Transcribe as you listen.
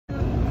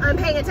I'm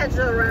paying attention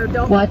to the road.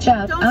 Don't watch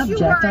out. Don't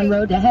Object on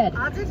road ahead.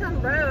 Object on the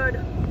road.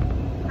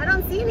 I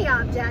don't see any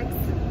objects.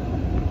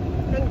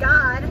 Thank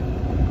God.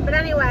 But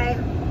anyway,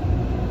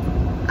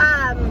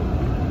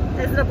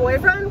 is it a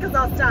boyfriend? Because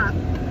I'll stop.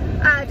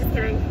 Just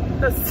kidding.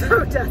 I was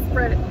so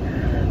desperate.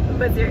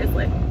 But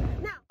seriously.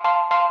 No.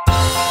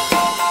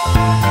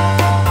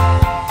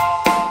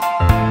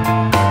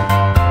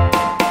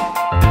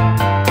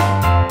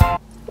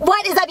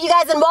 What is up, you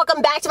guys, and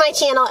welcome back to my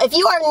channel. If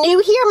you are new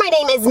here, my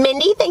name is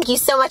Mindy. Thank you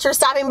so much for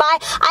stopping by.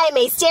 I am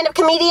a stand-up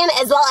comedian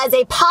as well as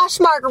a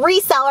Poshmark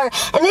reseller,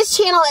 and this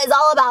channel is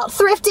all about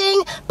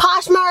thrifting,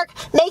 Poshmark,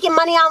 making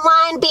money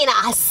online, being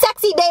a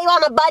sexy babe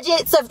on a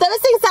budget. So if those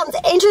things sound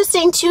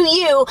interesting to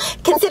you,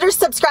 consider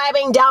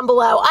subscribing down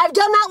below. I've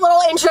done that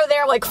little intro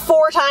there like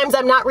 4 times.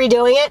 I'm not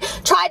redoing it.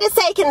 Try to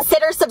say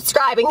consider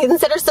subscribing.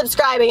 Consider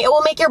subscribing. It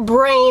will make your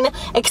brain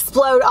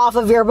explode off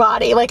of your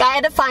body. Like, I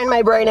had to find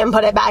my brain and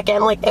put it back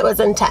in. Like, it was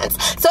intense.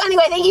 So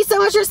anyway, thank you so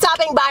much for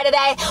stopping by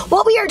today.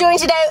 What we are doing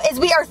today is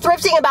we are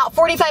thrifting about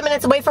 45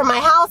 minutes away from my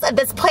house at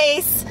this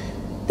place,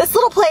 this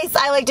little place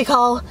I like to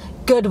call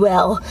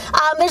Goodwill.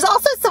 There's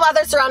also some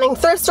other surrounding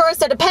thrift stores,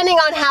 so depending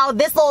on how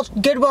this little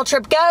Goodwill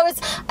trip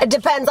goes, it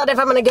depends on if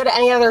I'm going to go to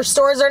any other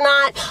stores or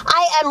not.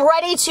 I am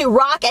ready to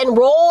rock and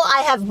roll.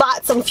 I have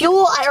bought some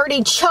fuel. I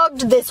already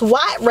chugged this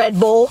white Red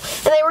Bull,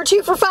 and they were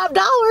 2 for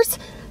 $5.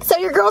 So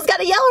your girl's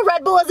got a yellow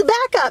Red Bull as a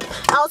backup.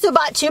 I also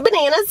bought 2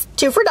 bananas,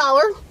 2 for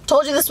 $1.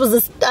 Told you this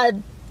was a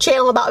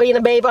channel about being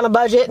a babe on a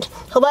budget.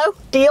 Hello?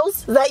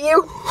 Deals? Is that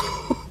you?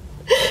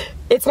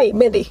 It's me,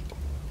 Mindy.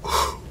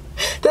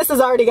 This has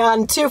already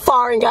gone too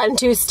far and gotten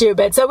too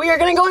stupid. So we are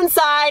going to go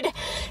inside.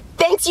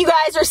 Thanks, you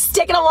guys, for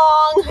sticking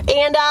along.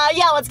 And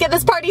yeah, let's get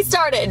this party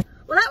started.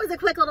 Well, that was a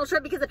quick little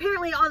trip because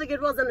apparently all the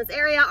Goodwills in this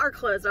area are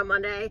closed on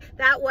Monday.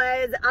 That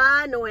was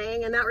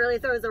annoying, and that really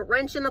throws a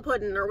wrench in the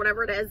pudding or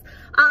whatever it is.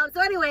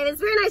 So anyway, this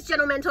very nice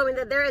gentleman told me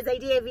that there is a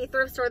DAV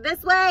thrift store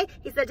this way.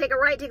 He said take a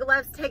right, take a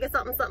left, take a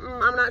something, something.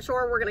 I'm not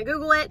sure. We're going to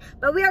Google it,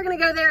 but we are going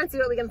to go there and see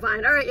what we can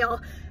find. All right, y'all.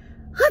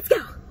 Let's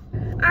go.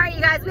 All right,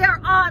 you guys, we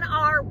are on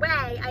our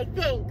way, I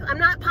think. I'm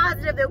not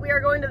positive that we are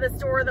going to the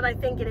store that I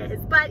think it is,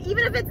 but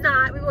even if it's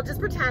not, we will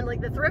just pretend like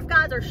the thrift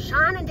gods are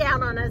shining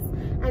down on us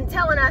and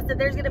telling us that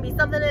there's going to be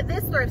something at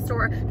this thrift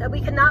store that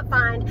we could not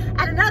find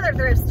at another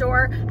thrift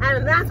store,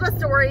 and that's my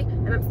story,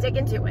 and I'm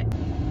sticking to it.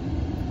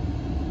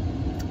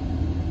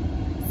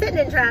 Sitting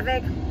in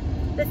traffic.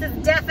 This is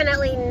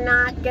definitely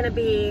not going to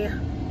be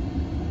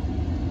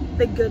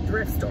the good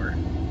thrift store.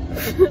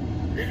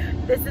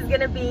 This is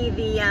gonna be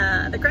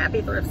the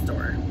crappy thrift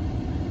store.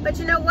 But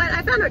you know what?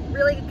 I found a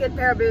really good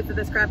pair of boots at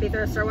this crappy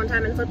thrift store one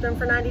time and flipped them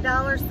for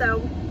 $90,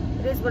 so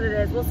it is what it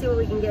is. We'll see what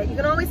we can get. You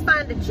can always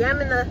find a gem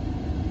in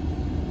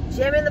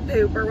the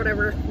poop or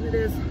whatever it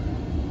is.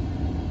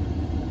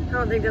 I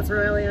don't think that's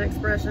really an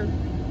expression.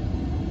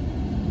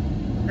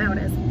 Now it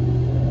is.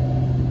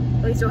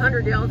 At least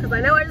 100, y'all, because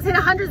I know I just hit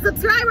 100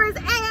 subscribers.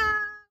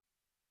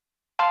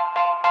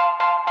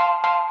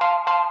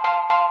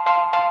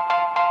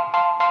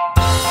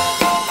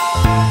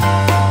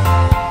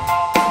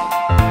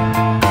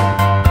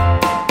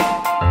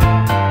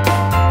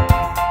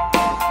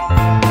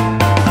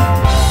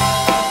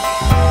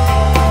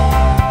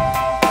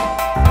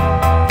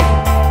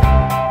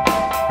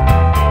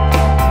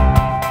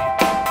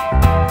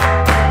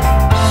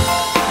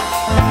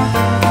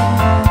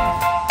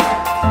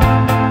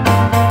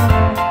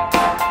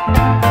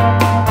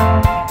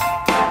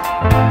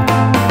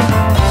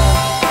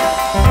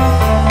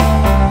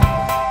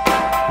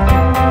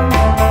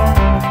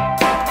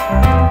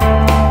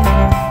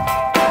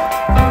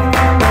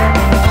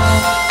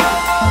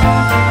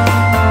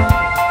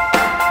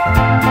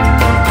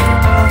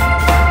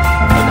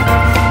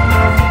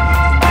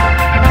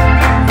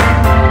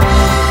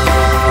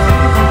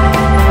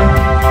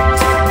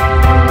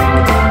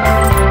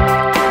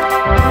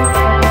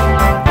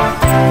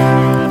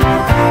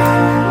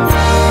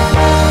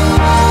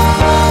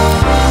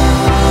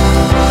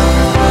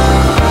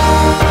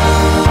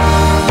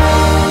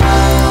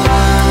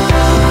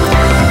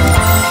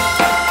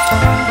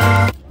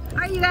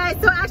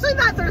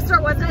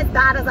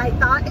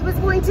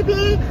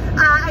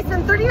 I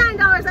spent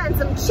 $39 and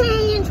some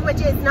change,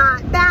 which is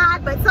not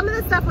bad, but some of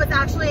the stuff was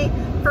actually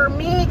for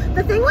me.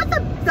 The thing with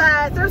the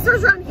thrift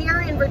stores around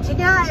here in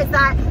Virginia is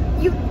that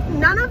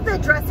none of the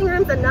dressing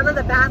rooms and none of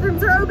the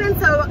bathrooms are open,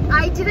 so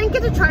I didn't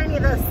get to try any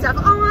of the stuff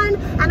on,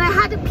 and I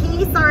had to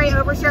pee, sorry,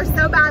 overshare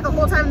so bad the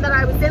whole time that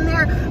I was in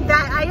there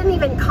that I didn't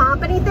even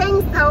comp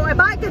anything. So I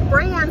bought good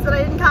brands, but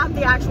I didn't comp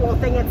the actual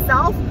thing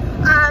itself.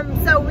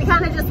 So we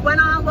kind of just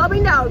went on what we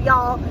know,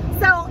 y'all.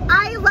 So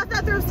I left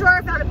that thrift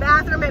store, found a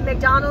bathroom at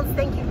McDonald's,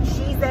 thank you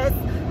Jesus,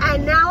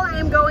 and now I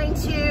am going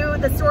to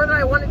the store that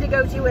I wanted to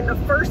go to in the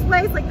first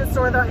place, like the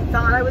store that I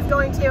thought I was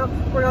going to.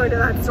 We're going to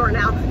that store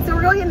now. So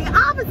we're going in the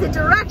opposite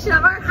direction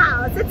of our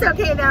house. It's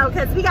okay though,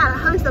 because we got a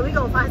hunch that we're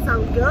gonna find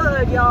something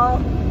good,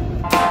 y'all.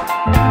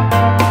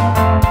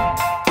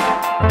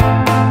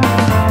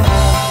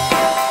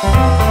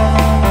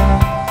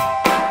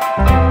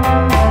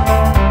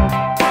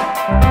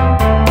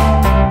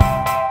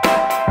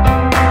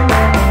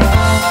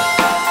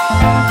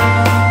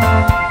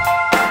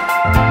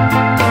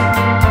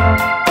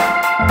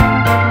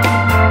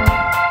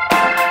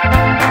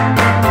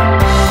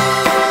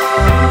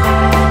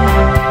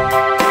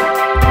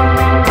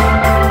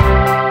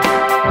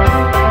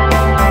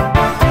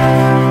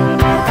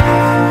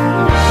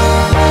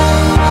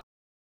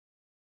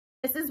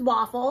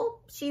 awful.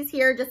 She's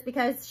here just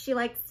because she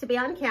likes to be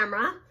on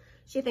camera.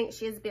 She thinks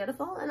she is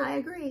beautiful, and I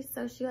agree.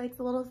 So she likes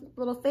a little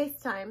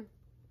FaceTime.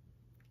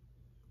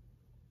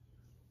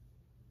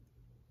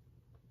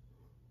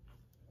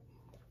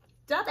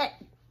 Stop it.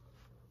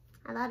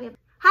 I love you.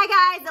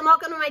 Hi guys, and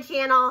welcome to my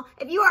channel.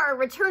 If you are a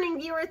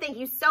returning viewer, thank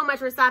you so much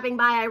for stopping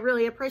by. I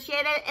really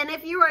appreciate it. And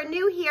if you are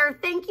new here,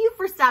 thank you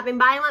for stopping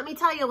by. And let me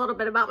tell you a little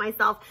bit about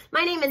myself.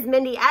 My name is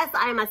Mindy S.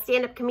 I am a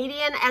stand-up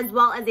comedian as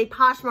well as a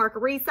Poshmark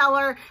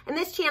reseller. And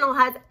this channel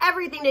has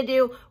everything to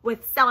do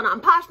with selling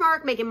on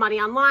Poshmark, making money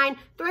online,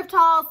 thrift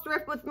hauls,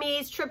 thrift with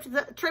me, trips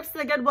to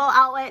the Goodwill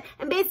outlet,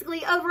 and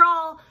basically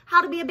overall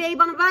how to be a babe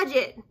on a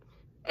budget.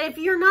 If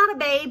you're not a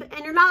babe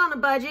and you're not on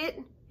a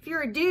budget, if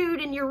you're a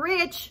dude and you're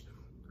rich,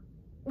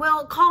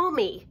 well, call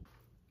me.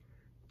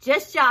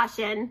 Just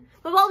joshing.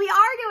 But what we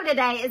are doing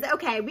today is,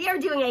 okay, we are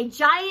doing a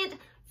giant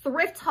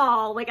thrift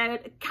haul, like a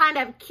kind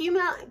of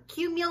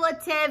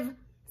cumulative,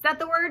 is that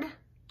the word?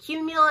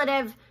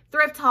 Cumulative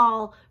thrift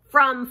haul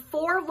from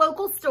 4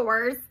 local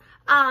stores.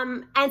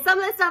 And some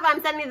of the stuff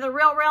I'm sending to the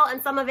Real,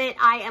 and some of it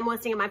I am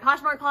listing in my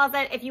Poshmark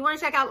closet. If you want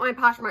to check out my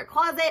Poshmark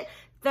closet,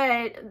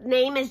 the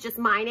name is just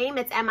my name.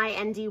 It's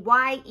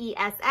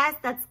MINDYESS.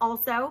 That's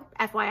also,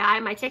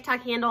 FYI, my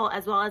TikTok handle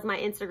as well as my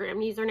Instagram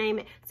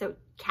username. So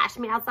catch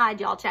me outside,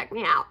 y'all. Check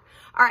me out.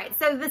 All right,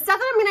 so the stuff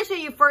that I'm going to show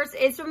you first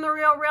is from the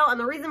Real, and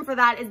the reason for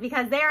that is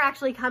because they're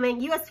actually coming,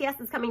 USPS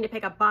is coming to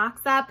pick a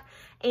box up,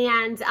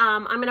 and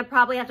I'm going to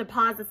probably have to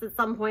pause this at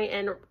some point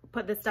and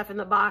put this stuff in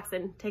the box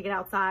and take it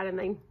outside and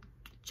then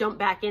jump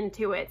back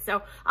into it.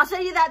 So I'll show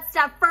you that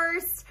stuff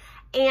first.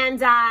 And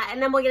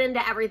then we'll get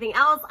into everything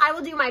else. I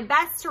will do my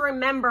best to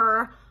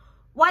remember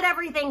what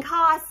everything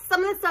costs.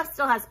 Some of the stuff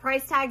still has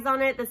price tags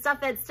on it. The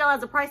stuff that still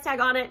has a price tag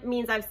on it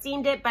means I've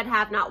steamed it but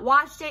have not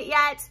washed it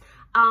yet.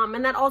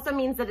 And that also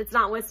means that it's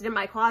not listed in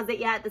my closet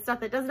yet. The stuff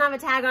that doesn't have a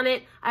tag on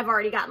it, I've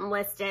already gotten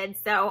listed.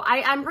 So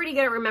I'm pretty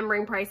good at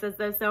remembering prices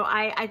though. So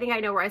I think I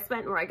know where I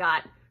spent and where I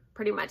got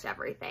pretty much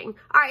everything.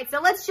 All right, so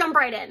let's jump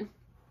right in.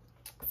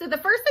 So the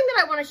first thing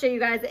that I want to show you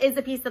guys is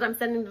a piece that I'm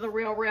sending to the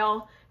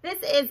Real.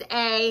 This is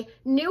a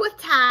new with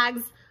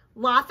tags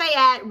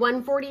Lafayette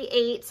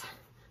 148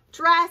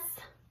 dress.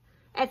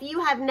 If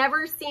you have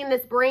never seen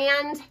this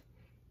brand,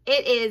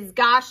 it is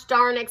gosh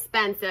darn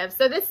expensive.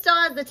 So this still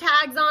has the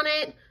tags on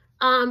it.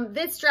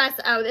 This dress,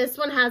 oh, this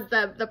one has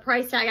the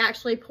price tag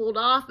actually pulled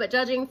off, but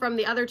judging from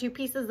the other 2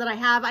 pieces that I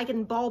have, I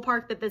can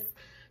ballpark that this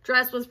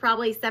dress was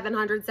probably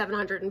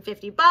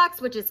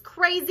 $750, which is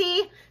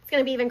crazy. It's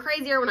gonna be even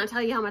crazier when I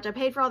tell you how much I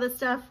paid for all this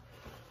stuff.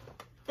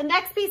 The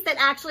next piece that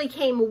actually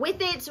came with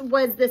it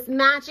was this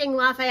matching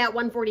Lafayette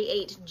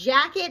 148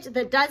 jacket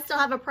that does still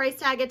have a price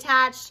tag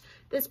attached.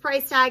 This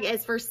price tag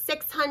is for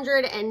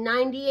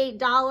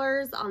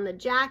 $698 on the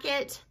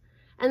jacket.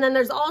 And then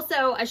there's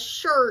also a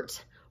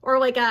shirt or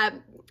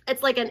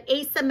it's like an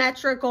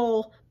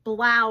asymmetrical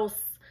blouse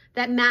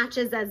that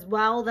matches as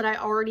well that I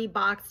already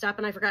boxed up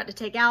and I forgot to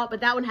take out,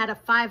 but that one had a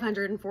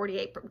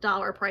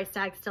 $548 price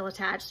tag still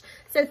attached.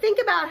 So think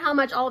about how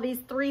much all these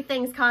 3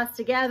 things cost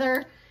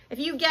together. If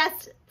you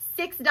guessed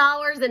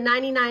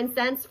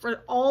 $6.99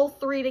 for all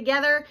 3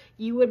 together,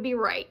 you would be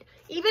right.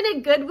 Even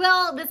at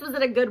Goodwill, this was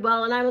at a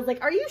Goodwill, and I was like,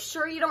 are you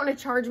sure you don't want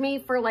to charge me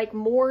for like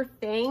more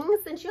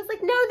things? And she was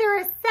like, no,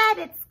 they're a set,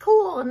 it's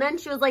cool. And then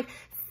she was like,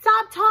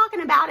 stop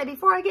talking about it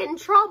before I get in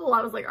trouble.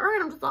 I was like, all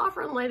right, I'm just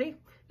offering, lady.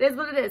 It is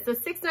what it is. So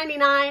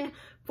 $6.99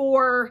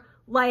 for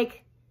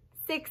like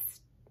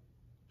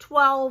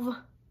 12,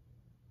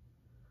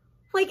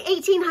 like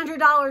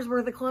 $1,800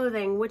 worth of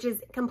clothing, which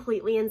is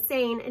completely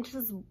insane. It's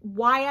just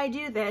why I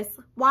do this,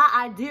 why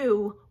I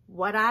do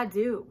what I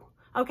do.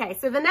 Okay,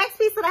 so the next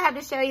piece that I have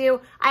to show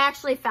you, I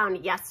actually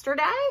found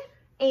yesterday,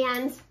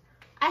 and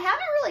I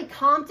haven't really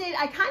comped it.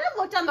 I kind of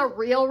looked on the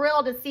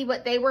Real to see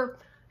what they were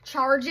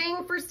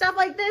charging for stuff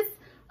like this,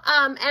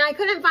 and I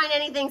couldn't find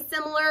anything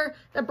similar.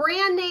 The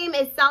brand name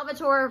is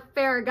Salvatore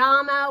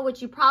Ferragamo,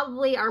 which you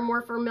probably are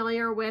more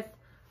familiar with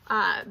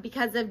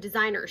because of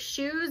designer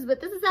shoes, but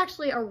this is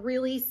actually a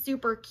really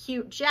super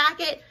cute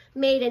jacket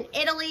made in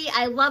Italy.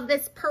 I love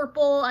this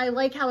purple. I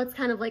like how it's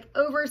kind of like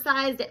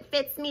oversized. It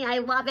fits me. I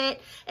love it.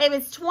 It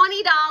was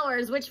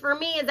 $20, which for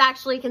me is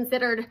actually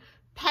considered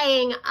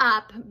paying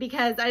up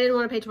because I didn't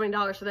want to pay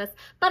 $20 for this,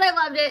 but I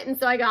loved it, and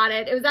so I got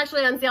it. It was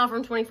actually on sale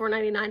from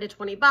 $24.99 to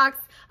 $20,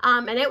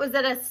 and it was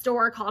at a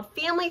store called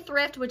Family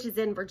Thrift, which is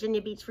in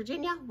Virginia Beach,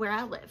 Virginia, where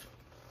I live.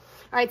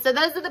 All right, so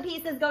those are the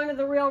pieces going to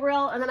the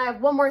Real, and then I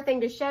have one more thing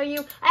to show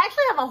you. I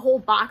actually have a whole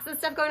box of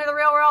stuff going to the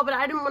Real, but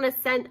I didn't want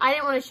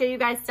to show you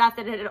guys stuff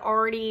that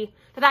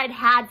I'd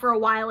had for a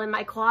while in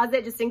my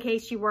closet, just in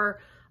case you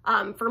were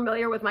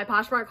familiar with my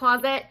Poshmark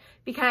closet,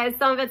 because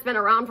some of it's been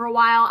around for a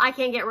while. I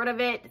can't get rid of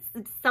it.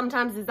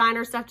 Sometimes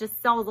designer stuff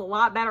just sells a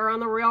lot better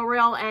on the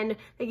Real, and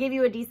they give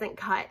you a decent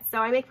cut. So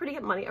I make pretty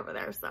good money over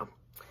there, so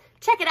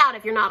check it out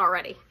if you're not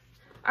already.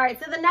 All right,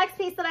 so the next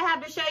piece that I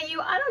have to show you,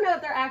 I don't know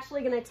if they're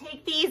actually gonna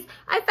take these.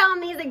 I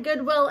found these at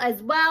Goodwill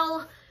as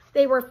well.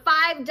 They were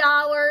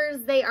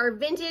 $5. They are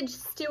vintage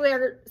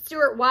Stuart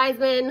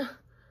Weitzman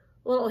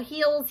little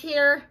heels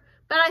here,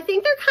 but I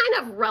think they're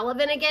kind of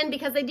relevant again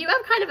because they do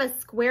have kind of a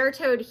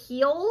square-toed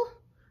heel,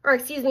 or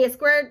excuse me, a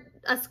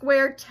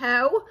square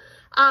toe.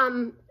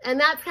 And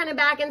that's kind of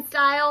back in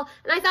style.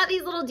 And I thought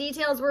these little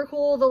details were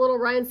cool, the little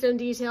rhinestone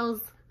details.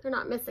 They're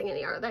not missing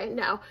any, are they?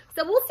 No.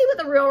 So we'll see what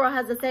the Real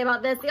has to say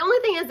about this. The only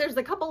thing is there's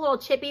a couple little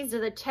chippies to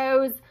the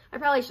toes. I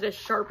probably should have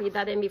Sharpied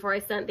that in before I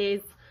sent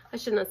these. I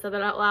shouldn't have said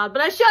that out loud,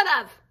 but I should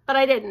have, but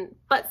I didn't.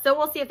 But so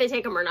we'll see if they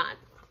take them or not.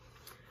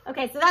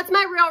 Okay, so that's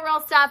my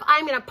Real stuff.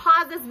 I'm gonna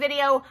pause this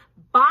video,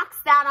 box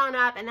that on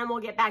up, and then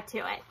we'll get back to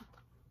it.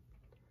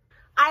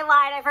 I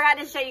lied, I forgot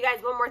to show you guys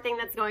one more thing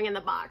that's going in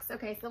the box.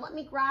 Okay, so let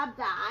me grab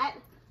that.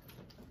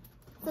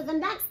 So the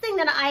next thing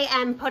that I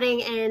am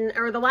putting in,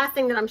 or the last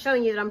thing that I'm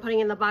showing you that I'm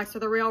putting in the box for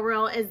the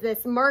Real is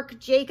this Marc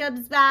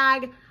Jacobs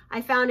bag. I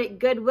found it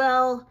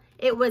Goodwill.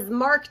 It was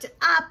marked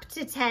up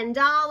to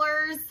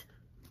 $10,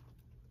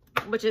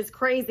 which is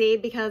crazy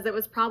because it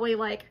was probably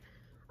like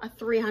a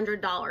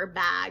 $300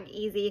 bag,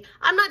 easy.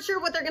 I'm not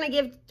sure what they're gonna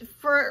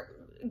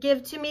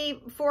give to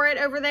me for it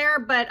over there,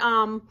 but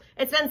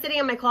it's been sitting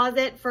in my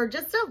closet for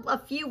just a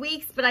few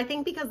weeks, but I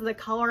think because of the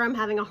color, I'm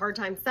having a hard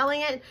time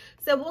selling it.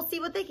 So we'll see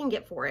what they can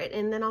get for it,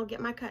 and then I'll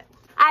get my cut.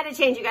 I had to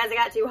change, you guys, it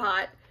got too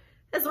hot.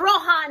 It's real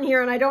hot in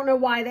here, and I don't know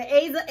why. The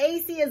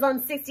AC is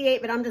on 68,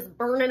 but I'm just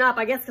burning up,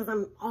 I guess, because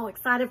I'm all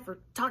excited for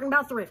talking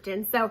about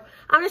thrifting. So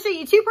I'm going to show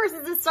you two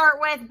purses to start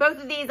with. Both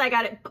of these I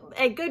got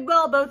at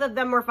Goodwill. Both of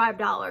them were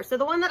 $5. So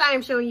the one that I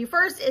am showing you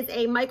first is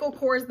a Michael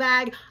Kors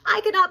bag. I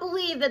could not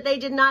believe that they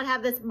did not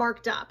have this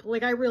marked up.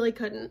 Like, I really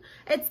couldn't.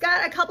 It's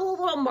got a couple of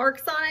little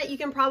marks on it. You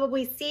can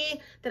probably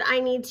see that I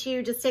need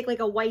to just take like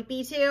a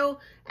wipey to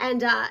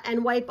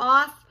and wipe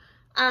off.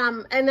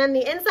 And then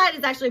the inside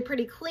is actually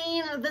pretty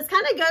clean. This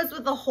kind of goes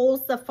with the whole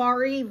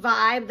safari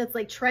vibe that's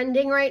like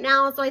trending right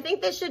now. So I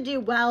think this should do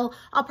well.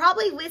 I'll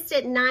probably list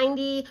it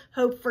 90,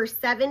 hope for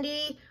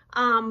 70.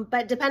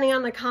 But depending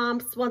on the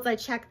comps, once I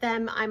check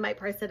them, I might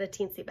price it a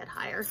teensy bit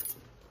higher.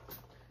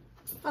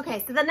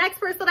 Okay, so the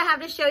next purse that I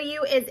have to show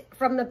you is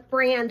from the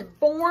brand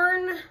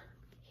Born.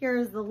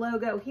 Here's the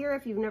logo here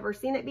if you've never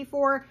seen it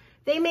before.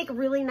 They make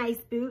really nice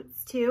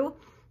boots too.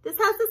 This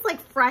has this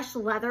like fresh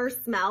leather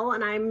smell,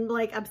 and I'm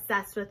like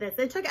obsessed with this.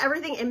 It took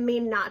everything in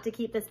me not to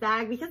keep this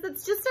bag because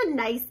it's just a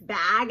nice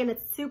bag and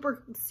it's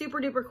super,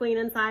 super duper clean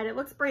inside. It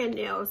looks brand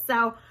new.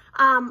 So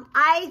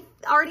I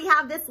already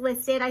have this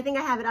listed. I think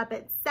I have it up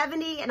at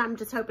 70 and I'm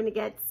just hoping to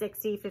get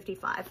 60,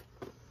 55.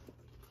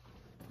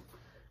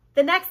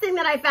 The next thing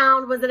that I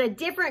found was at a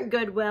different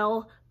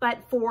Goodwill, but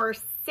for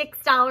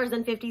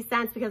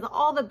 $6.50 because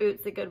all the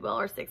boots at Goodwill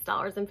are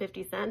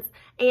 $6.50.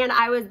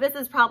 And this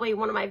is probably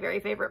one of my very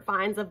favorite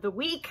finds of the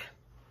week.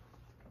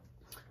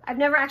 I've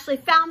never actually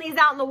found these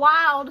out in the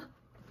wild.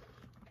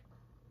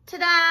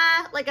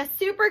 Ta-da! Like a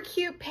super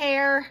cute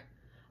pair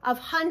of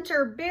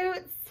hunter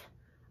boots.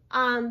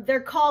 They're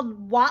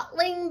called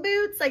Watling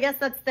boots. I guess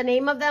that's the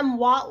name of them,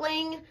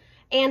 Watling.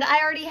 And I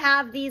already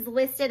have these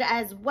listed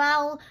as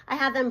well. I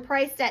have them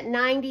priced at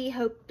 90,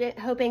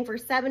 hoping for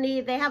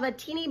 70. They have a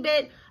teeny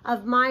bit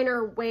of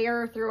minor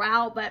wear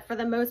throughout, but for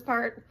the most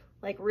part,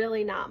 like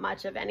really not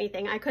much of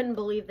anything. I couldn't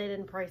believe they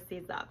didn't price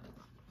these up.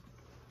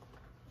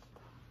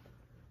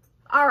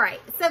 All right,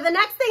 so the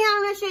next thing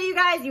I'm gonna show you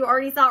guys, you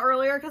already saw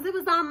earlier because it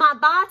was on my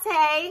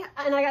bate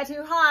and I got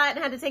too hot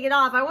and had to take it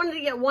off. I wanted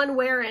to get one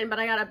wear in, but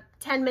I got a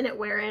 10-minute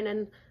wear in,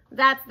 and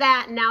that's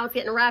that. And now it's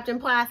getting wrapped in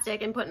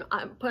plastic and putting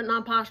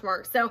on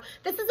Poshmark. So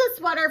this is a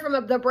sweater from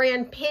the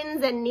brand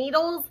Pins and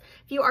Needles.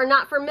 If you are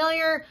not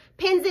familiar,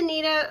 Pins and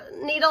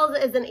Needles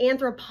is an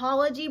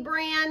Anthropology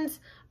brand,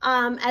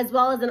 as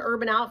well as an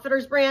Urban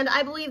Outfitters brand.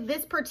 I believe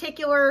this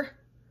particular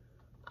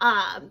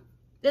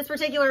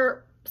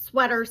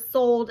sweater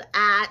sold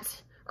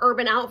at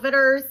Urban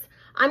Outfitters.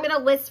 I'm going to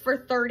list for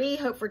 30,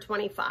 hope for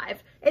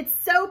 25. It's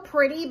so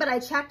pretty, but I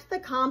checked the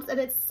comps and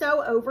it's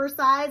so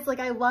oversized. Like,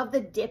 I love the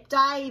dip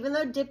dye, even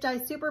though dip dye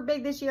is super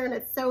big this year and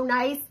it's so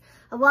nice.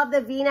 I love the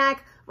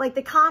V-neck. Like,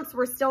 the comps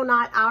were still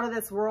not out of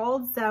this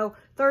world. So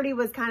 30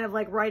 was kind of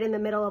like right in the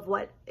middle of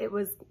what it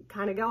was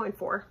kind of going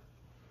for.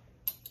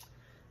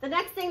 The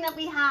next thing that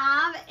we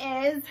have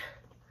is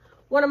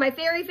one of my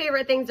very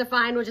favorite things to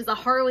find, which is a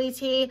Harley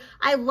tee.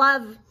 I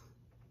love,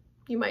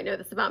 you might know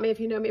this about me if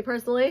you know me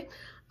personally,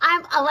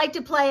 I like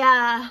to play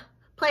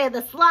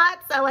the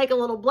slots. I like a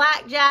little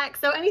blackjack.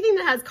 So anything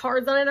that has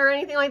cards on it or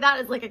anything like that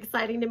is like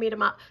exciting to me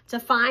to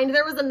find.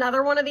 There was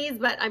another one of these,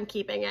 but I'm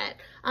keeping it.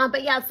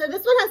 But yeah, so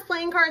this one has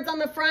playing cards on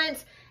the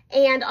front,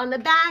 and on the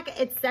back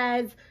it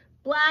says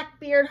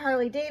Blackbeard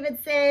Harley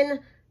Davidson,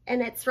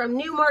 and it's from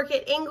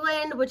Newmarket,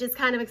 England, which is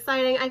kind of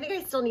exciting. I think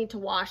I still need to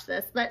wash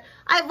this, but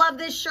I love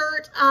this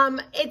shirt.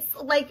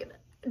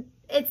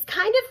 It's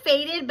kind of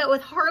faded, but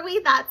with Harley,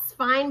 that's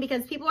fine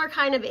because people are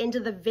kind of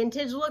into the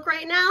vintage look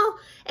right now.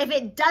 If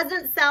it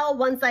doesn't sell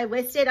once I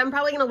list it, I'm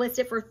probably going to list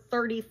it for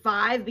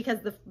 35 because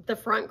the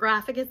front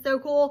graphic is so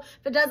cool.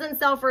 If it doesn't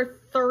sell for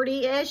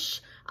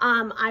 30-ish,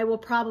 I will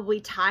probably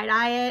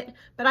tie-dye it.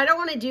 But I don't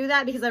want to do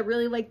that because I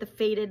really like the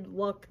faded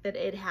look that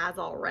it has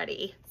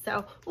already.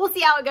 So we'll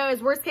see how it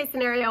goes. Worst case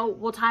scenario,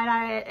 we'll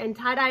tie-dye it. And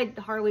tie-dyed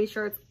Harley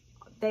shirts,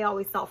 they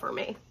always sell for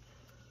me.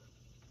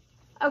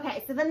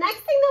 Okay, so the next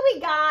thing that we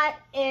got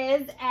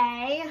is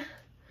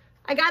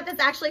I got this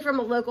actually from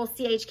a local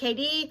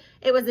CHKD.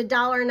 It was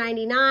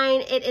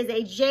 $1.99. It is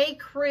a J.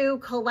 Crew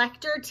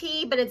collector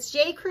tee, but it's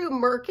J. Crew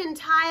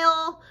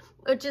Mercantile,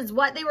 which is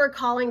what they were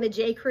calling the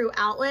J. Crew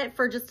outlet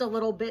for just a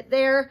little bit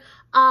there.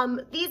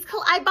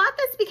 I bought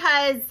this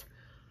because,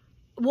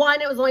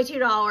 one, it was only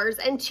 $2,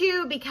 and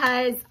two,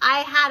 because I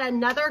had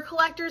another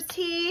collector's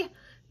tee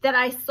that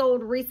I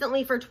sold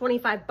recently for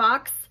 25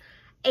 bucks.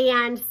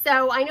 And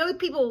so I know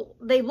people,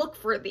 they look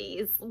for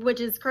these, which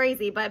is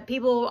crazy, but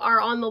people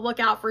are on the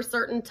lookout for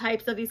certain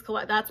types of these.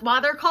 That's why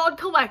they're called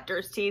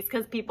collector's tees,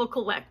 because people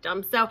collect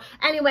them. So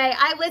anyway,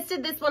 I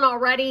listed this one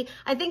already.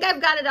 I think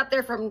I've got it up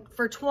there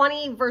for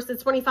 20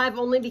 versus 25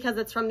 only because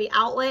it's from the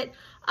outlet.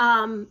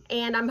 And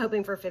I'm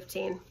hoping for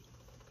 15.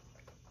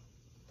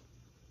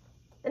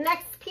 The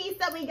next piece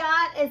that we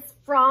got is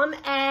from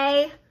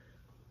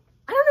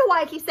I don't know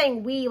why I keep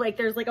saying we, like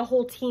there's like a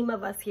whole team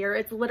of us here.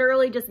 It's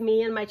literally just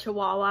me and my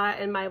Chihuahua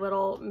and my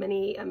little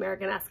mini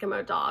American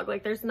Eskimo dog.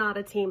 Like there's not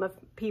a team of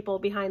people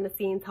behind the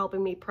scenes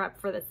helping me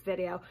prep for this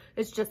video.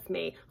 It's just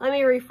me. Let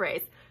me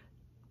rephrase.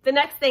 The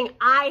next thing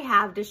I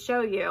have to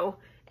show you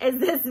is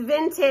this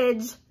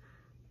vintage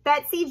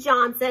Betsy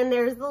Johnson.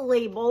 There's the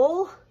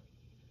label.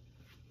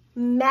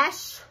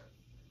 Mesh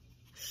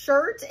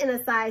shirt in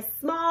a size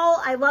small.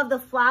 I love the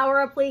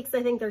flower appliques.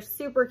 I think they're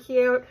super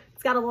cute.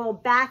 It's got a little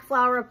back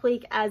flower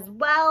applique as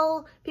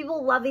well.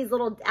 People love these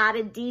little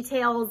added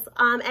details.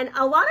 And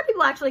a lot of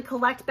people actually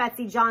collect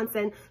Betsy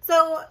Johnson.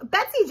 So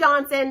Betsy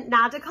Johnson,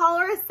 not to call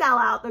her a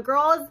sellout, the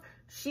girl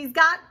she's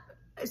got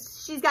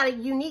a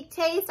unique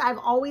taste. I've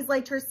always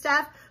liked her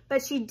stuff,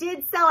 but she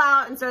did sell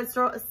out and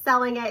started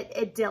selling it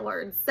at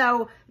Dillard's.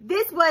 So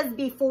this was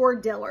before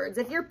Dillard's.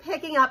 If you're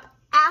picking up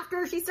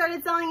after she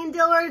started selling in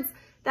Dillard's,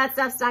 that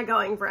stuff's not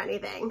going for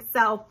anything.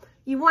 So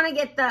you want to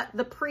get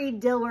the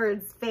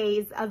pre-Dillard's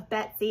phase of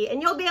Betsy, and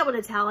you'll be able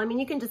to tell. I mean,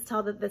 you can just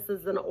tell that this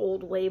is an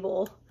old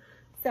label.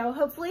 So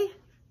hopefully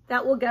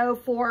that will go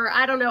for,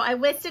 I don't know, I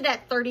listed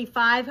at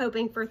 35,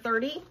 hoping for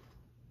 30.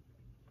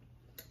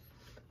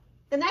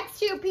 The next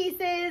three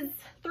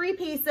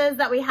pieces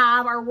that we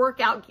have are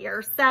workout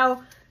gear.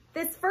 So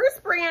this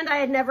first brand I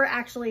had never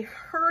actually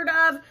heard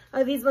of.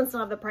 Oh, these ones still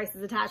have the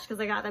prices attached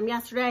because I got them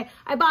yesterday.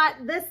 I bought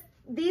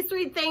these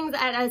three things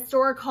at a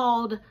store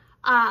called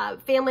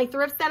Family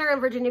Thrift Center in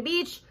Virginia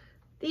Beach.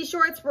 These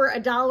shorts were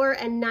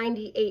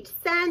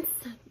 $1.98.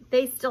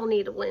 They still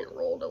need lint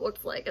rolled, it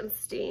looks like, and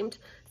steamed.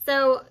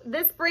 So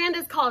this brand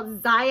is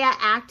called Zaya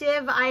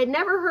Active. I had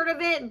never heard of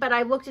it, but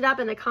I looked it up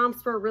and the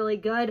comps were really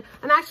good.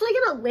 I'm actually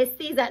gonna list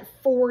these at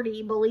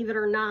 40, believe it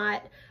or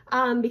not,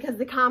 because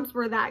the comps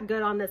were that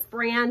good on this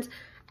brand.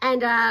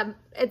 And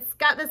it's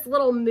got this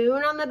little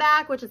moon on the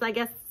back, which is, I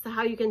guess,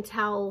 how you can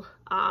tell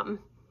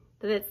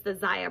that it's the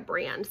Zaya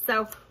brand.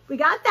 So we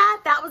got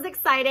that. That was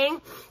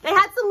exciting. They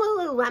had some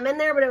Lululemon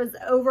there, but it was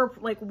over,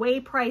 like, way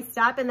priced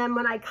up. And then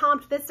when I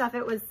comped this stuff,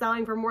 it was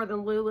selling for more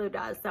than Lulu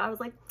does. So I was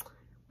like,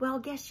 well,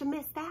 guess you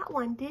missed that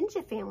one, didn't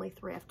you, Family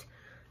Thrift?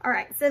 All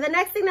right, so the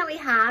next thing that we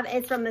have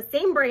is from the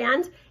same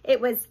brand.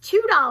 It was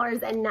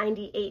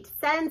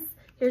 $2.98.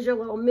 Here's your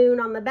little moon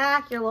on the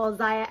back, your little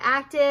Zaya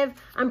Active.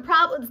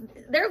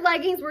 Their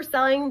leggings were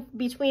selling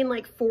between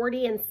like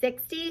 40 and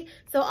 60.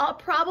 So I'll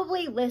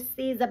probably list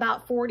these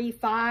about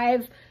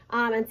 45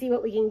 and see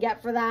what we can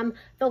get for them.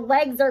 The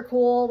legs are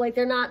cool. Like,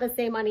 they're not the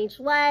same on each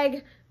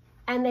leg,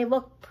 and they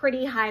look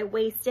pretty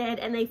high-waisted,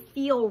 and they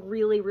feel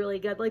really, really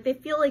good. Like, they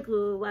feel like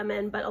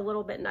Lululemon, but a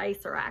little bit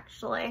nicer,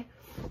 actually.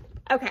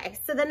 Okay,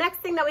 so the next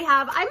thing that we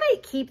have, I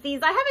might keep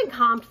these. I haven't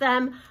comped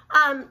them.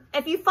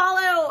 If you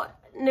follow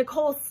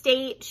Nicole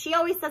State, she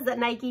always says that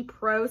Nike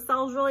Pro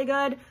sells really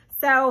good.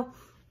 So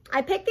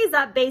I picked these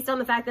up based on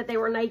the fact that they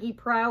were Nike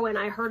Pro, and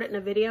I heard it in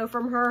a video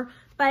from her.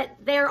 But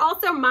they're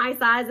also my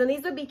size, and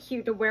these would be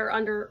cute to wear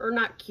under, or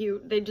not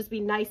cute, they'd just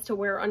be nice to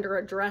wear under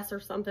a dress or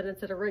something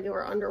instead of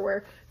regular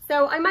underwear.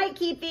 So I might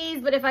keep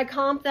these, but if I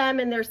comp them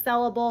and they're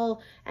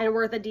sellable and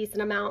worth a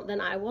decent amount, then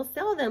I will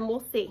sell them.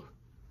 We'll see.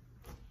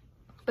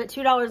 But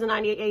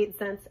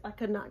 $2.98, I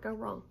could not go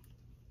wrong.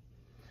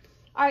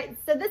 All right,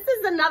 so this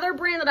is another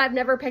brand that I've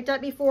never picked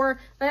up before,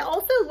 but I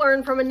also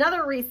learned from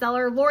another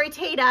reseller, Lori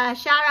Tata.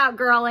 Shout out,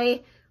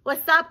 girlie.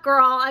 What's up,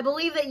 girl? I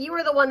believe that you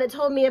were the one that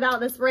told me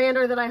about this brand,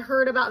 or that I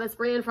heard about this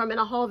brand from in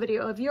a haul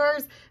video of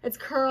yours. It's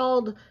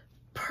called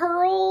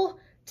Pearl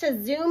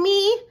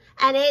Tazumi,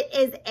 and it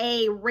is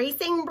a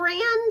racing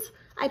brand.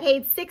 I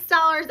paid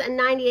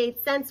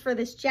 $6.98 for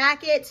this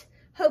jacket,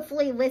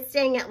 hopefully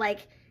listing at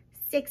like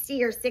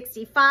 60 or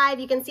 65.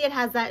 You can see it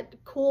has that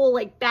cool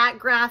like back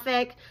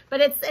graphic,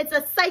 but it's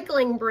a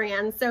cycling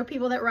brand, so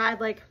people that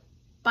ride like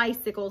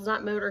bicycles,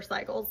 not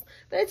motorcycles.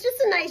 But it's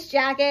just a nice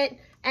jacket,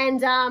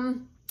 and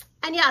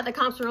yeah, the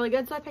comps were really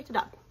good, so I picked it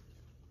up.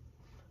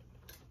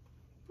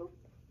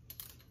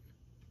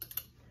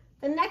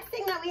 The next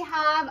thing that we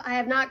have, I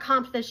have not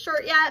comped this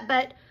shirt yet,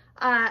 but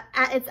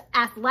it's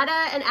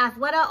Athleta, and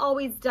Athleta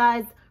always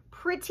does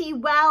pretty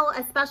well,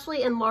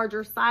 especially in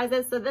larger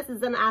sizes. So this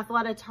is an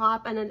Athleta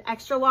top and an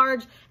extra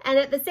large. And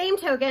at the same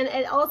token,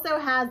 it also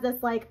has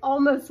this like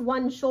almost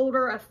one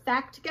shoulder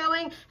effect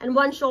going, and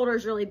one shoulder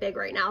is really big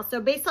right now.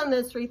 So based on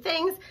those three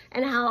things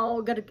and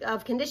how good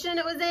of condition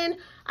it was in,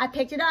 I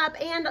picked it up,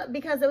 and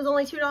because it was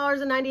only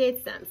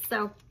 $2.98.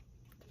 So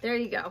there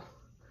you go.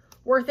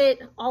 Worth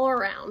it all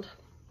around.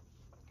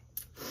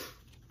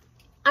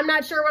 I'm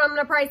not sure what I'm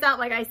gonna price out,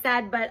 like I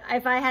said, but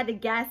if I had to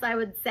guess, I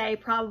would say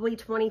probably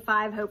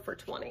 25, hope for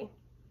 20.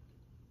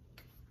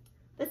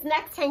 This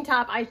next tank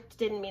top, I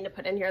didn't mean to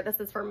put in here. This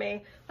is for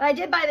me. But I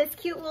did buy this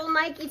cute little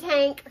Nike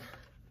tank.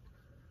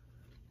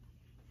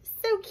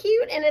 So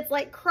cute, and it's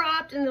like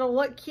cropped, and it'll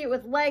look cute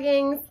with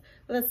leggings,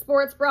 with a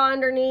sports bra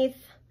underneath.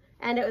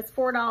 And it was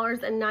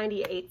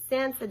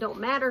 $4.98. It don't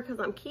matter because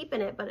I'm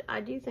keeping it, but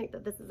I do think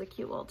that this is a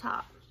cute little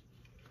top.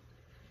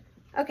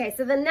 Okay,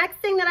 so the next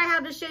thing that I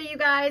have to show you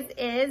guys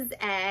is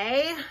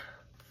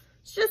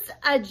it's just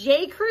a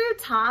J. Crew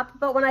top,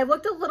 but when I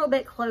looked a little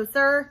bit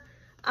closer,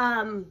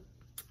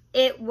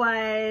 it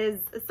was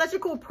such a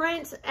cool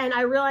print, and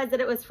I realized that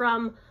it was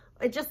from,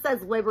 it just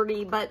says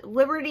Liberty, but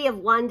Liberty of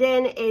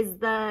London is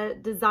the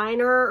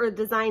designer or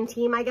design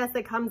team, I guess,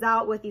 that comes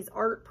out with these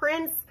art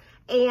prints.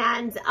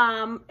 And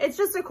it's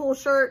just a cool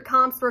shirt.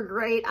 Comps were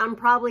great. I'm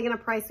probably gonna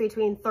price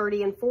between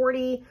 30 and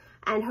 40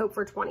 and hope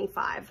for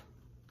 25.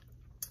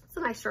 It's a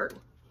nice shirt.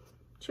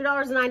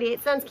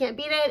 $2.98, can't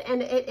beat it,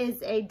 and it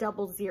is a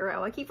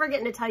 00. I keep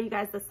forgetting to tell you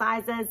guys the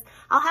sizes.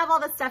 I'll have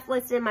all the stuff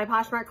listed in my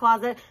Poshmark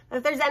closet, but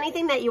if there's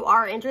anything that you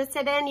are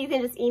interested in, you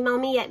can just email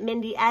me at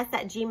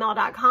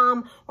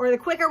mindys@gmail.com, or the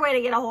quicker way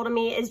to get a hold of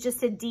me is just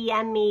to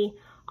DM me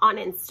on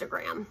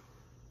Instagram.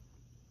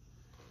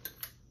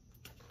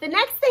 The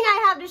next thing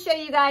I have to show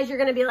you guys, you're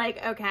gonna be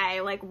like,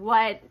 okay, like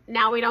what?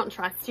 Now we don't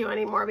trust you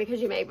anymore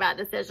because you make bad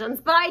decisions.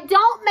 But I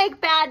don't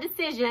make bad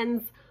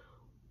decisions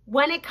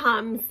when it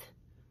comes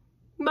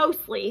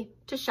mostly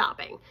to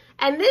shopping.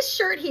 And this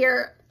shirt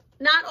here,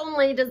 not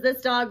only does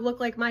this dog look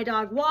like my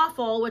dog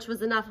Waffle, which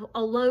was enough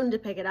alone to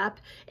pick it up,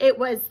 it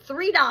was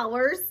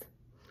 $3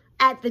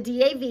 at the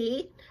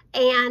DAV.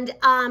 And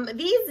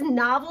these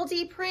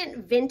novelty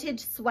print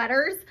vintage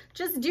sweaters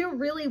just do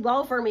really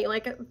well for me.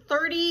 Like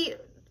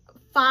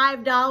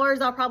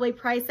 $35 I'll probably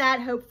price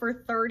at, hope for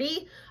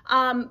 30.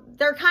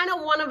 They're kind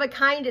of one of a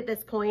kind at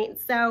this point,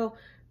 so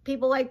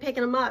people like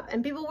picking them up,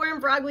 and people wear them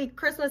for ugly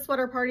Christmas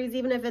sweater parties,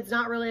 even if it's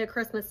not really a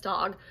Christmas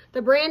dog.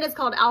 The brand is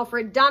called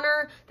Alfred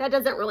Dunner. That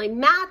doesn't really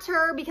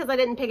matter because I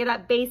didn't pick it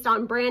up based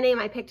on brand name.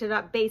 I picked it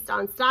up based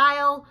on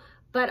style,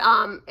 but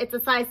it's a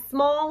size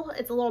small.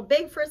 It's a little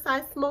big for a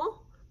size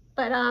small,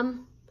 but I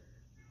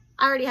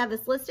already have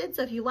this listed,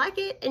 so if you like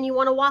it and you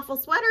want a waffle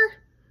sweater,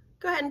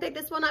 go ahead and pick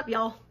this one up,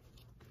 y'all.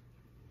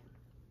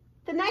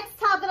 The next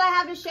top that I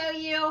have to show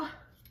you,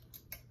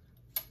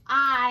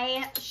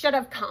 I should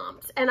have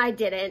comped, and I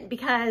didn't,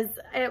 because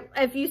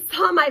if you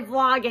saw my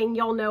vlogging,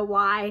 you'll know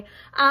why.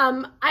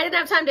 I didn't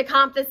have time to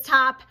comp this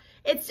top.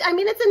 I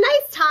mean, it's a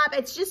nice top.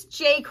 It's just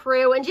J.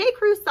 Crew, and J.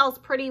 Crew sells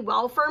pretty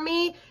well for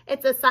me.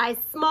 It's a size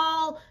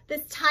small.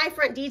 This tie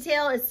front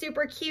detail is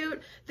super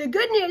cute. The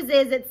good news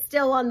is it's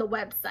still on the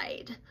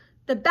website.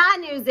 The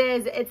bad news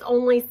is it's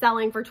only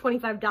selling for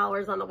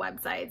 $25 on the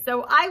website.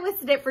 So I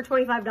listed it for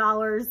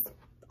 $25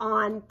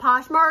 on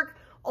Poshmark,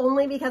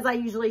 only because I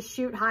usually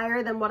shoot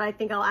higher than what I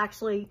think I'll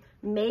actually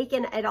make,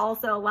 and it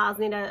also allows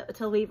me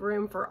to leave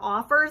room for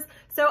offers.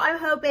 So I'm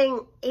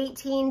hoping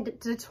 18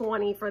 to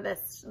 20 for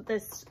this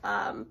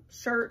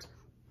shirt.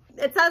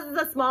 It says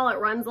it's a small, it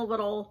runs a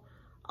little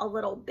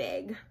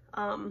big,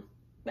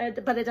 but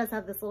it does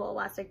have this little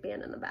elastic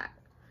band in the back.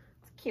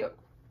 It's cute.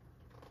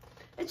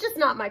 It's just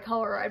not my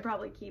color. I'd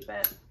probably keep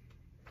it.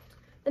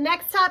 The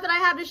next top that I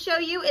have to show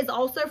you is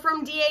also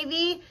from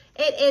DAV.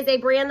 It is a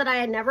brand that I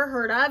had never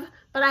heard of,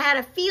 but I had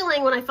a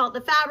feeling when I felt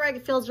the fabric,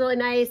 it feels really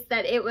nice,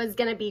 that it was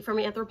gonna be from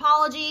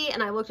Anthropologie,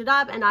 and I looked it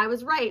up and I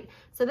was right.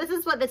 So this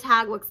is what the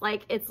tag looks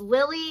like. It's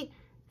Lily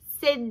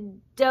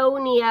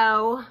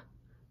Sidonio,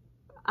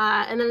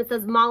 and then it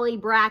says Molly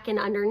Bracken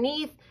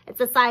underneath. It's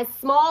a size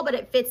small, but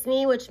it fits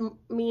me, which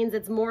means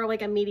it's more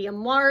like a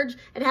medium large.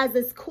 It has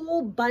this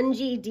cool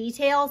bungee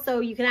detail,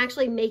 so you can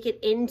actually make it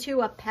into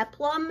a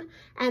peplum.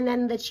 And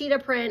then the cheetah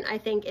print, I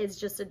think, is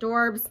just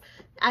adorbs.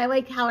 I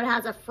like how it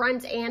has a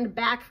front and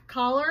back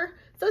collar.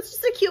 So it's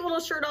just a cute little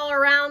shirt all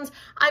around.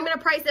 I'm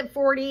gonna price it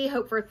 40,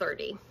 hope for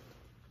 30.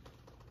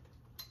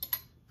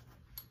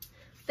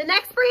 The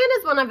next brand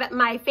is one of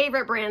my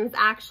favorite brands,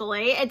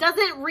 actually. It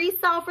doesn't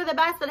resell for the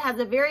best, but it has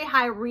a very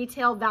high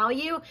retail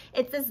value.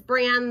 It's this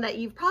brand that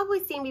you've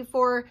probably seen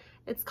before.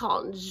 It's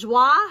called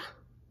Joie.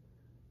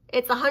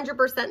 It's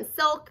 100%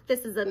 silk.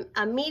 This is a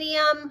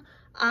medium.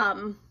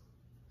 I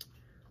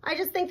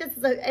just think this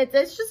is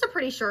it's just a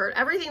pretty shirt.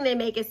 Everything they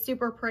make is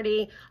super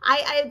pretty.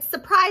 It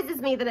surprises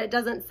me that it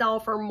doesn't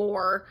sell for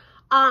more,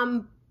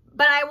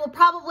 but I will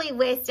probably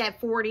list at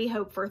 40,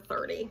 hope for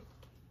 30.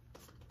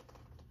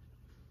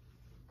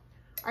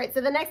 All right,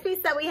 so the next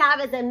piece that we have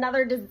is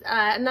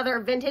another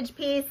vintage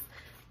piece.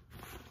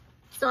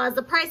 Still has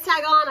the price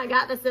tag on. I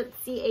got this at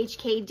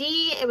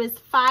CHKD. It was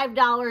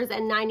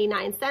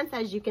 $5.99,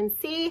 as you can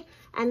see.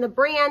 And the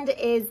brand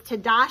is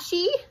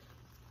Tadashi.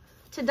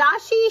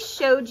 Tadashi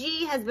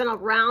Shoji has been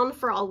around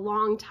for a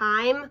long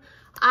time.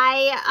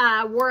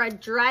 I wore a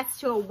dress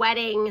to a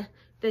wedding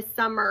this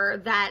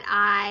summer that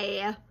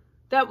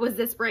was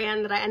this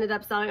brand that I ended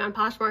up selling on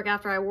Poshmark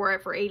after I wore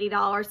it for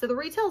 $80. So the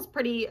retail is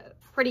pretty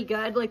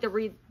good. Like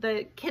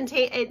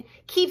it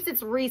keeps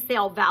its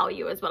resale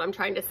value is what I'm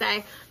trying to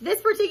say. This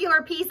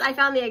particular piece, I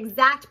found the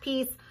exact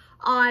piece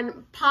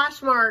on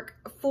Poshmark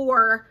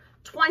for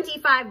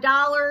 $25.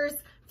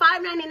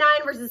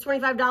 $5.99 versus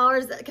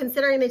 $25,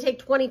 considering they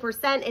take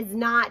 20%, is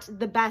not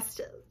the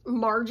best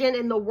margin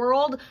in the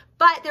world,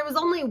 but there was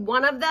only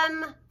one of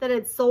them that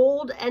had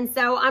sold, and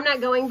so I'm not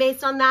going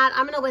based on that.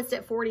 I'm going to list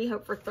it 40,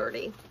 hope for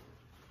 30.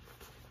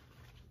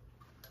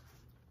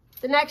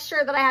 The next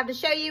shirt that I have to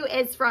show you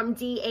is from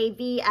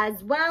DAV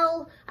as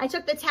well. I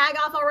took the tag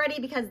off already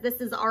because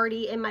this is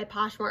already in my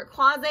Poshmark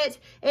closet.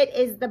 It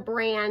is the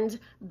brand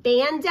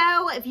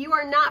Bando. If you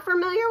are not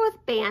familiar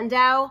with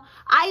Bando,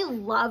 I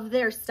love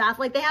their stuff.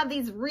 Like, they have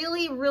these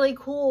really, really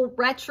cool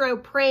retro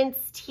prints,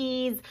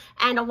 tees,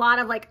 and a lot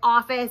of like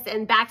office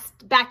and back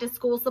to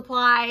school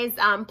supplies,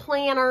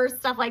 planners,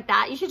 stuff like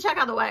that. You should check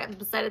out the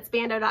website. It's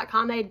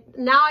bando.com. I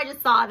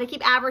just saw they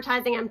keep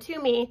advertising them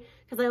to me,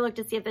 because I looked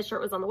to see if this shirt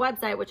was on the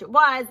website, which it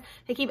was.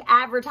 They keep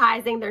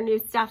advertising their new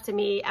stuff to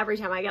me every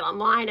time I get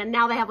online. And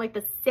now they have like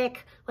the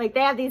sick, like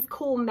they have these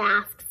cool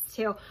masks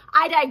too.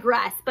 I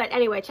digress, but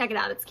anyway, check it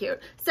out, it's cute.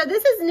 So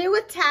this is new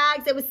with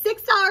tags. It was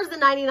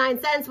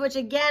 $6.99, which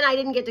again, I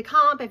didn't get to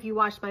comp. If you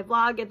watched my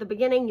vlog at the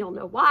beginning, you'll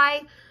know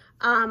why.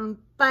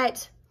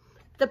 But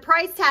the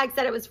price tag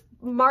said it was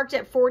marked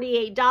at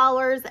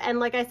 $48.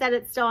 And like I said,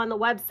 it's still on the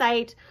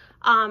website.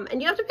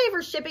 And you have to pay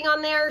for shipping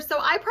on there. So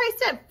I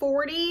priced it at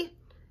 $40.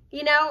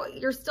 You know,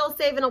 you're still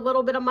saving a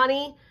little bit of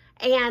money.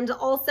 And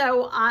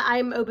also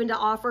I'm open to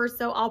offers.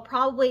 So I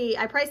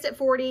priced it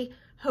 $40,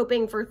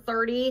 hoping for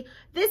 $30.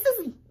 This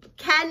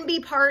can be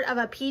part of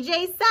a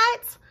PJ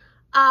set,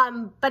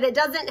 but it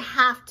doesn't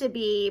have to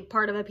be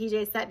part of a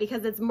PJ set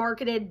because it's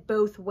marketed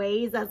both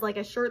ways, as like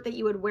a shirt that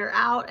you would wear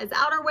out as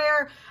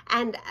outerwear,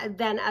 and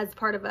then as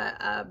part of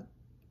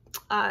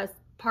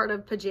part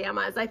of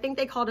pajamas. I think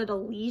they called it a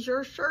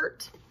leisure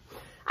shirt.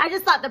 I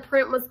just thought the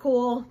print was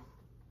cool.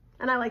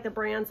 And I like the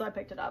brand, so I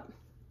picked it up.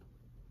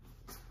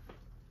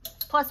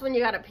 Plus, when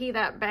you gotta pee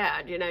that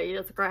bad, you know, you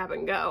just grab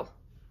and go.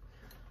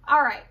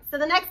 All right, so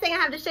the next thing I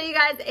have to show you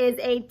guys is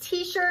a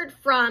t-shirt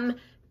from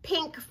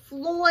Pink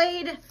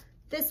Floyd.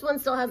 This one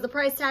still has the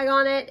price tag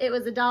on it. It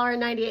was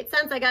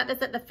 $1.98. I got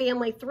this at the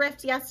Family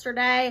Thrift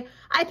yesterday.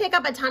 I pick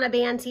up a ton of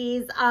band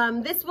tees.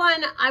 This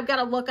one I've got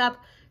to look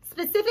up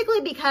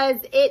specifically because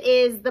it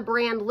is the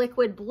brand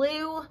Liquid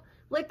Blue.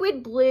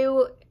 Liquid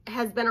Blue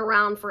has been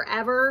around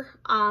forever,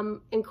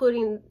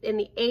 including in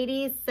the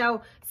 80s.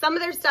 So some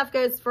of their stuff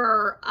goes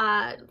for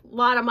a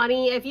lot of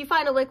money. If you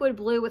find a Liquid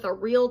Blue with a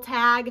real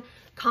tag,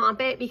 comp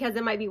it because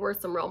it might be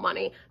worth some real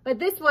money. But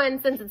this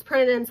one, since it's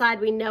printed inside,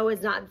 we know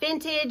is not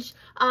vintage.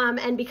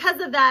 And because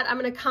of that, I'm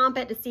going to comp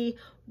it to see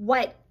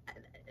what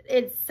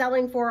it's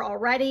selling for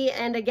already.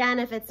 And again,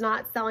 if it's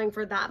not selling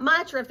for that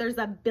much, or if there's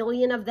a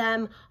billion of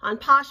them on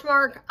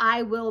Poshmark,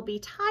 I will be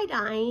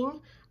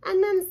tie-dyeing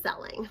and then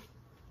selling.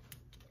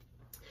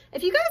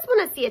 If you guys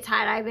want to see a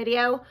tie-dye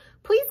video,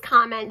 please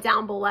comment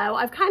down below.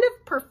 I've kind of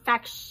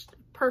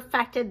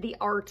perfected the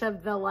art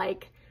of the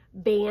like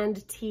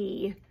band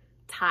tee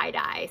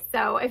tie-dye.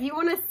 So if you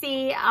want to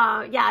see,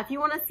 if you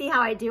want to see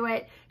how I do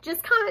it,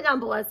 just comment down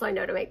below so I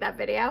know to make that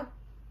video.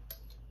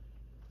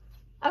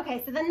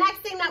 Okay, so the next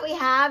thing that we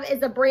have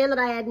is a brand that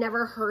I had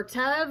never heard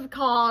of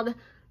called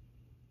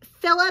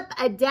Philip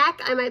Adek.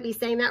 I might be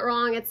saying that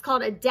wrong. It's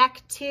called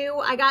Adek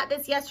 2. I got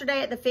this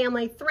yesterday at the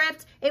Family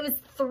Thrift. It was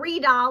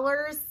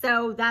 $3,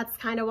 so that's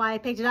kind of why I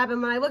picked it up. And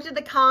when I looked at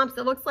the comps,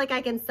 it looks like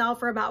I can sell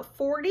for about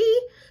 $40.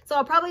 So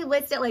I'll probably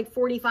list it like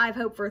 $45,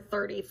 hope for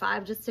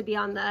 $35, just to be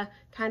on the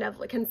kind of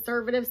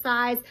conservative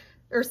side.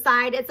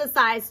 It's a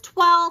size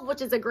 12,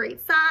 which is a great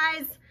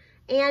size.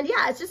 And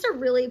yeah, it's just a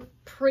really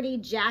pretty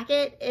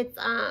jacket. It's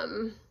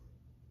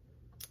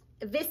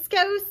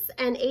viscose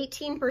and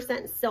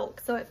 18%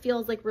 silk, so it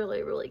feels like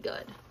really, really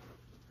good.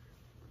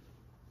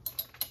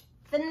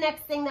 The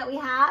next thing that we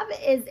have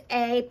is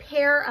a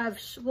pair of,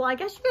 well, I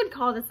guess you could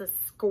call this a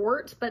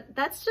skort, but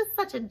that's just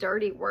such a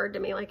dirty word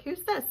to me. Like, who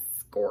says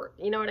skort?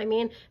 You know what I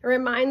mean? It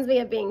reminds me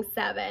of being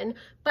 7,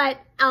 but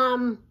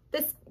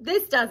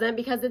this doesn't,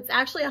 because it's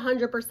actually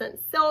 100%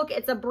 silk.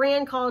 It's a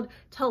brand called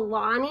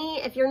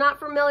Talani. If you're not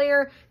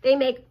familiar, they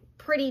make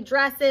pretty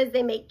dresses,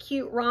 they make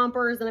cute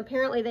rompers, and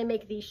apparently they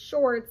make these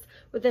shorts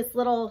with this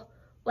little,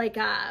 like,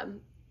 I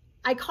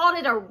called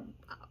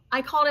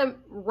them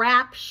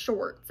wrap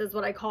shorts is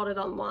what I called it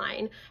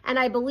online. And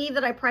I believe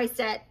that I priced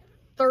it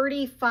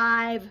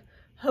 $35,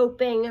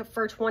 hoping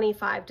for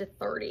 $25 to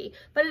 $30.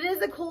 But it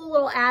is a cool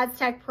little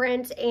Aztec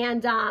print,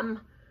 and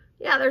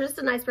yeah, they're just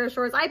a nice pair of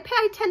shorts. I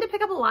tend to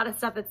pick up a lot of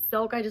stuff that's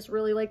silk. I just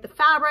really like the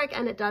fabric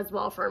and it does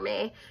well for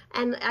me.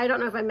 And I don't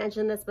know if I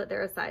mentioned this, but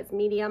they're a size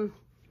medium.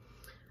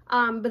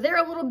 But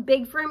they're a little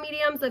big for a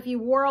medium. So if you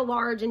wore a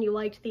large and you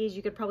liked these,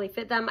 you could probably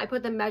fit them. I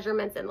put the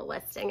measurements in the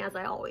listing as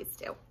I always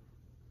do.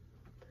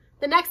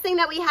 The next thing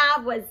that we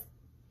have was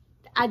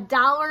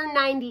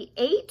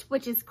 $1.98,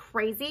 which is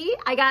crazy.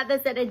 I got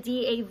this at a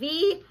DAV.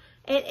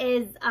 It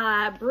is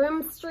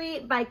Broom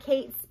Street by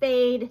Kate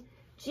Spade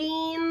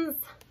jeans.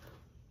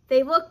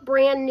 They look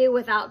brand new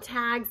without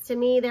tags to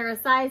me. They're a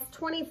size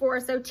 24,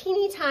 so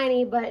teeny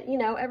tiny, but you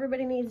know,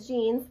 everybody needs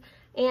jeans.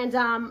 And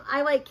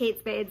I like Kate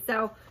Spade,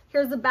 so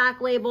here's the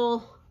back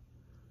label.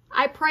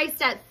 I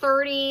priced at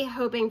 $30,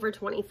 hoping for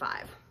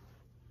 $25.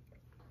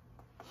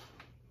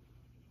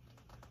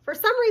 For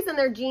some reason,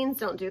 their jeans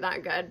don't do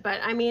that good,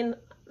 but I mean,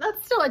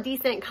 that's still a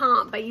decent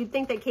comp, but you'd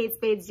think that Kate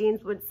Spade's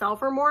jeans would sell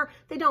for more.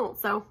 They don't,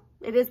 so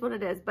it is what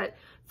it is. But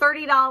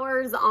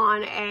 $30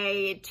 on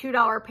a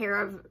 $2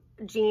 pair of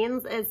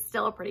jeans is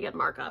still a pretty good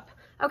markup.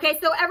 Okay,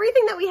 so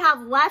everything that we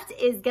have left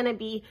is gonna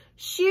be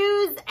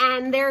shoes,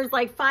 and there's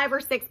like 5 or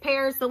 6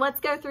 pairs, so let's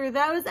go through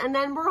those, and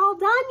then we're all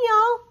done,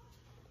 y'all.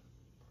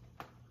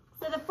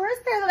 So the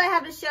first pair that I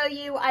have to show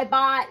you, I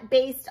bought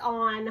based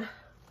on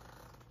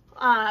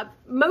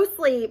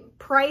mostly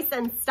price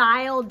and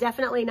style,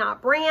 definitely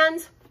not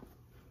brand.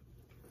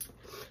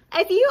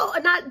 If you,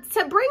 not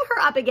to bring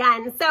her up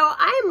again, so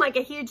I am like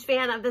a huge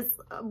fan of this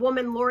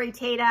woman, Lori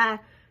Tata.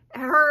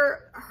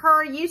 Her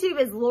YouTube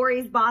is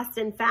Lori's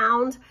Boston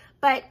Found.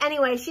 But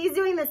anyway, she's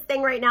doing this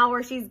thing right now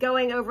where she's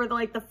going over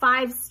the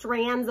 5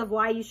 strands of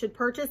why you should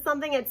purchase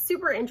something. It's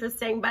super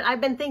interesting, but I've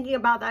been thinking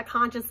about that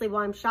consciously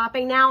while I'm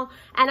shopping now.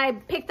 And I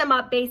picked them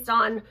up based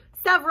on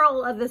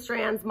several of the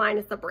strands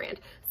minus the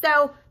brand.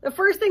 So the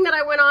first thing that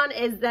I went on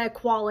is the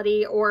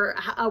quality or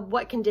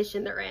what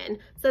condition they're in.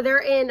 So they're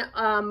in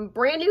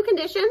brand new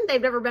condition.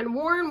 They've never been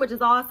worn, which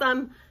is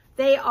awesome.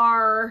 They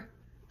are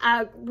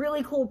a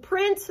really cool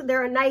print.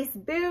 They're a nice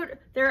boot.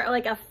 They're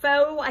like a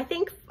faux, I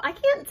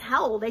can't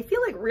tell. They feel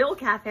like real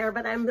calf hair,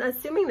 but I'm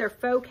assuming they're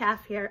faux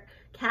calf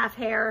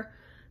hair.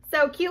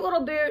 So cute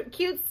little boot,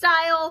 cute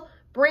style,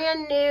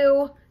 brand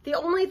new. The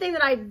only thing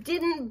that I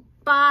didn't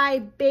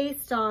buy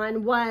based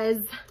on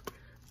was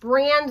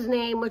brand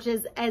name, which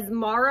is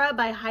Asmara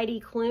by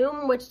Heidi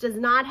Klum, which does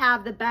not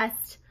have the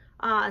best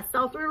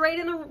sell-through rate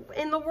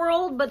in the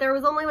world, but there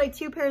was only like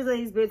 2 pairs of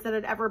these boots that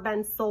had ever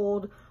been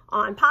sold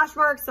on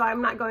Poshmark, so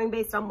I'm not going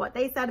based on what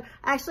they said.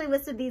 I actually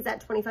listed these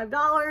at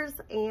 $25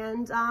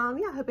 and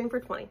yeah, hoping for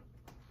 20.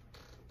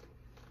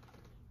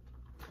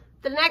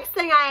 The next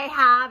thing I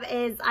have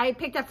is I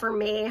picked up for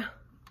me.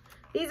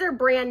 These are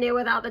brand new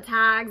without the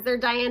tags. They're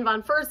Diane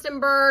von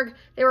Furstenberg.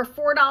 They were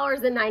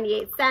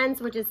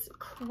 $4.98, which is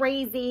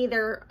crazy.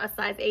 They're a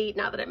size 8,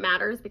 not that it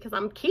matters because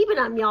I'm keeping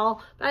them,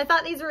 y'all. But I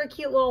thought these were a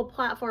cute little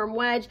platform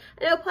wedge.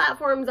 I know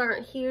platforms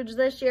aren't huge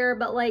this year,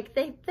 but like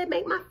they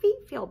make my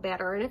feet feel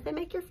better. And if they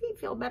make your feet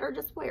feel better,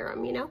 just wear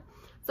them, you know?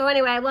 So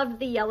anyway, I loved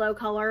the yellow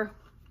color.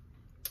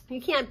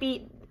 You can't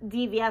beat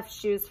DVF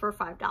shoes for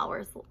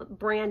 $5,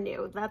 brand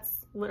new.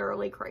 That's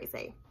literally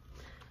crazy.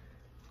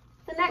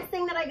 The next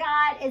thing that I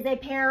got is a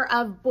pair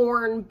of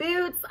Born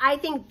boots. I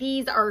think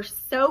these are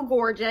so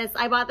gorgeous.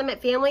 I bought them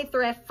at Family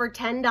Thrift for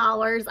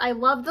 $10. I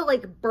love the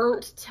like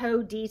burnt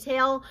toe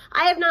detail.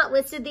 I have not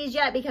listed these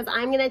yet because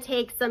I'm gonna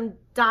take some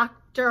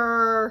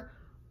Dr.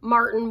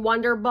 Martin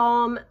Wonder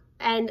Balm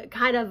and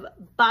kind of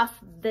buff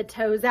the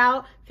toes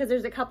out because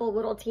there's a couple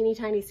little teeny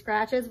tiny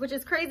scratches, which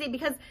is crazy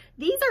because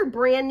these are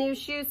brand new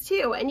shoes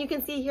too. And you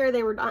can see here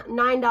they were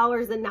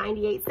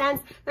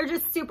 $9.98. They're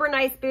just super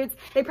nice boots.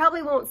 They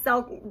probably won't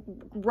sell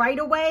right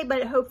away,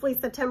 but hopefully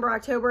September,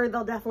 October,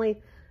 they'll definitely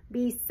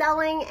be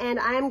selling, and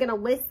I'm gonna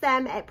list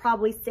them at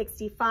probably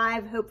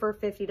 $65, hope for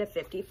 $50 to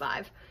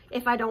 $55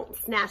 if I don't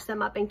snatch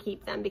them up and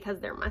keep them because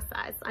they're my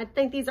size. I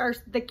think these are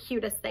the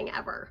cutest thing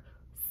ever.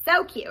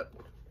 So cute.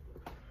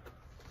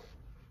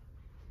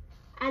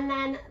 And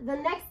then the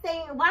next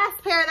thing,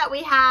 last pair that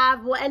we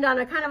have, we'll end on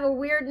a kind of a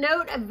weird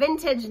note, a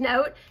vintage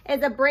note,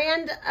 is a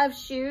brand of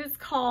shoes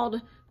called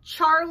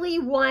Charlie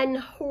One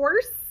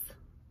Horse.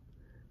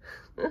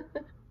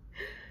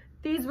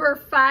 These were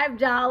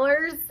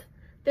 $5.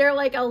 They're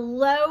like a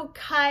low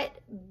cut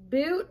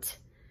boot.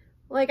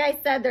 Like I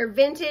said, they're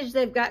vintage.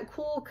 They've got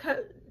cool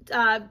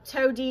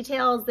toe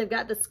details. They've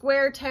got the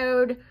square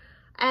toed,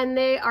 and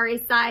they are a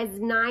size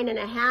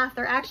 9.5.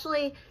 They're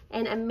actually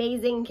in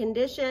amazing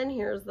condition.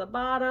 Here's the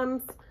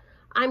bottoms.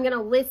 I'm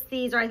gonna list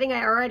these, or I think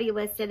I already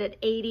listed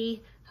at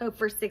 $80, hope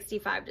for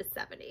 $65 to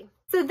 $70.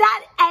 So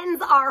that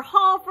ends our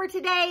haul for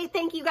today.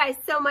 Thank you guys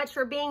so much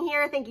for being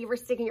here. Thank you for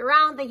sticking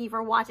around. Thank you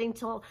for watching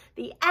till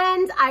the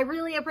end. I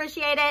really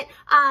appreciate it.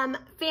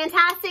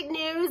 Fantastic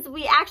news.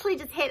 We actually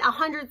just hit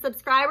 100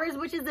 subscribers,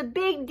 which is a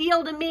big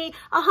deal to me.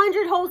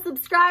 100 whole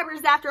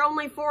subscribers after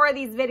only 4 of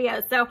these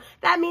videos. So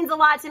that means a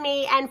lot to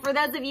me. And for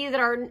those of you that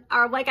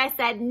are like I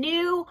said,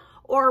 new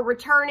or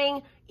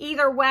returning,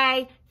 either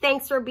way,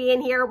 thanks for being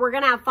here. We're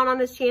gonna have fun on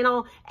this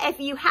channel. If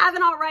you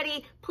haven't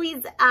already, please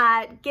please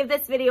give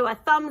this video a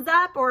thumbs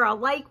up or a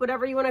like,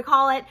 whatever you want to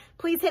call it.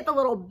 Please hit the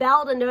little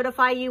bell to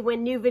notify you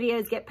when new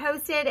videos get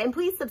posted, and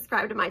please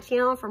subscribe to my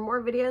channel for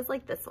more videos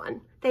like this one.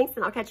 Thanks,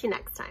 and I'll catch you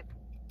next time.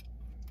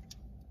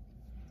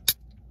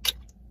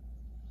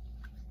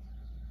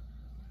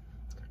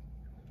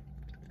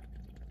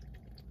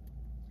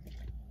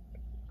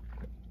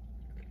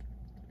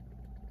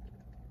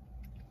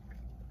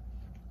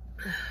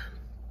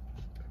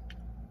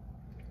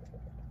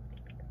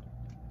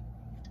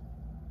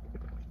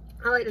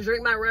 I like to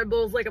drink my Red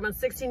Bulls like I'm a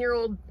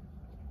 16-year-old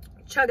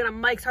chugging a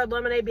Mike's Hard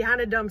Lemonade behind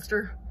a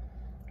dumpster.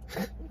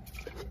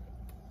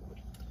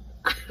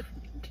 I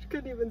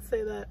couldn't even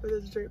say that with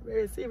a straight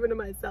face, even to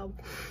myself.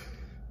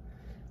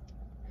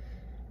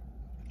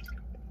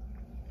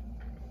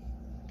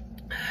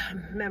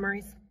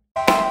 Memories.